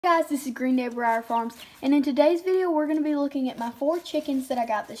Guys, this is Green Day Briar Farms, and in today's video we're going to be looking at my 4 chickens that I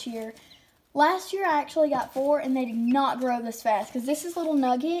got this year. Last year I actually got 4 and they did not grow this fast because this is little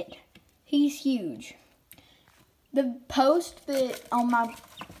Nugget. He's huge. The post that on my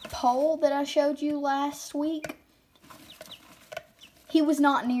pole that I showed you last week, he was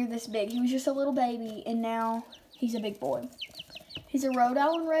not near this big. He was just a little baby and now he's a big boy. He's a Rhode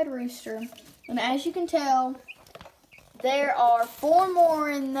Island Red Rooster, and as you can tell, there are 4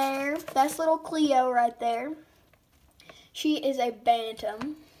 more in there. That's little Cleo right there. She is a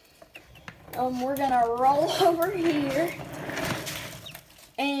bantam. We're gonna roll over here.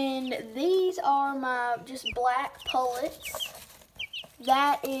 And these are my just black pullets.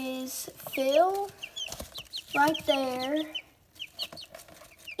 That is Phil right there.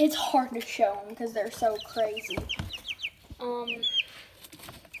 It's hard to show them because they're so crazy.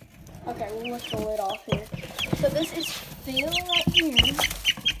 Okay, we'll lift the lid off here. So this is Phil right here,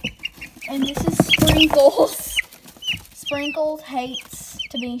 and this is Sprinkles. Sprinkles hates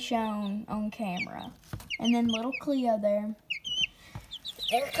to be shown on camera. And then little Cleo there.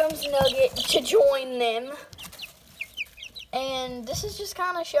 There comes Nugget to join them. And this is just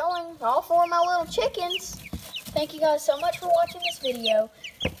kind of showing all 4 of my little chickens. Thank you guys so much for watching this video.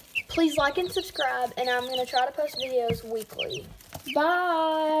 Please like and subscribe, and I'm going to try to post videos weekly.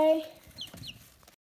 Bye!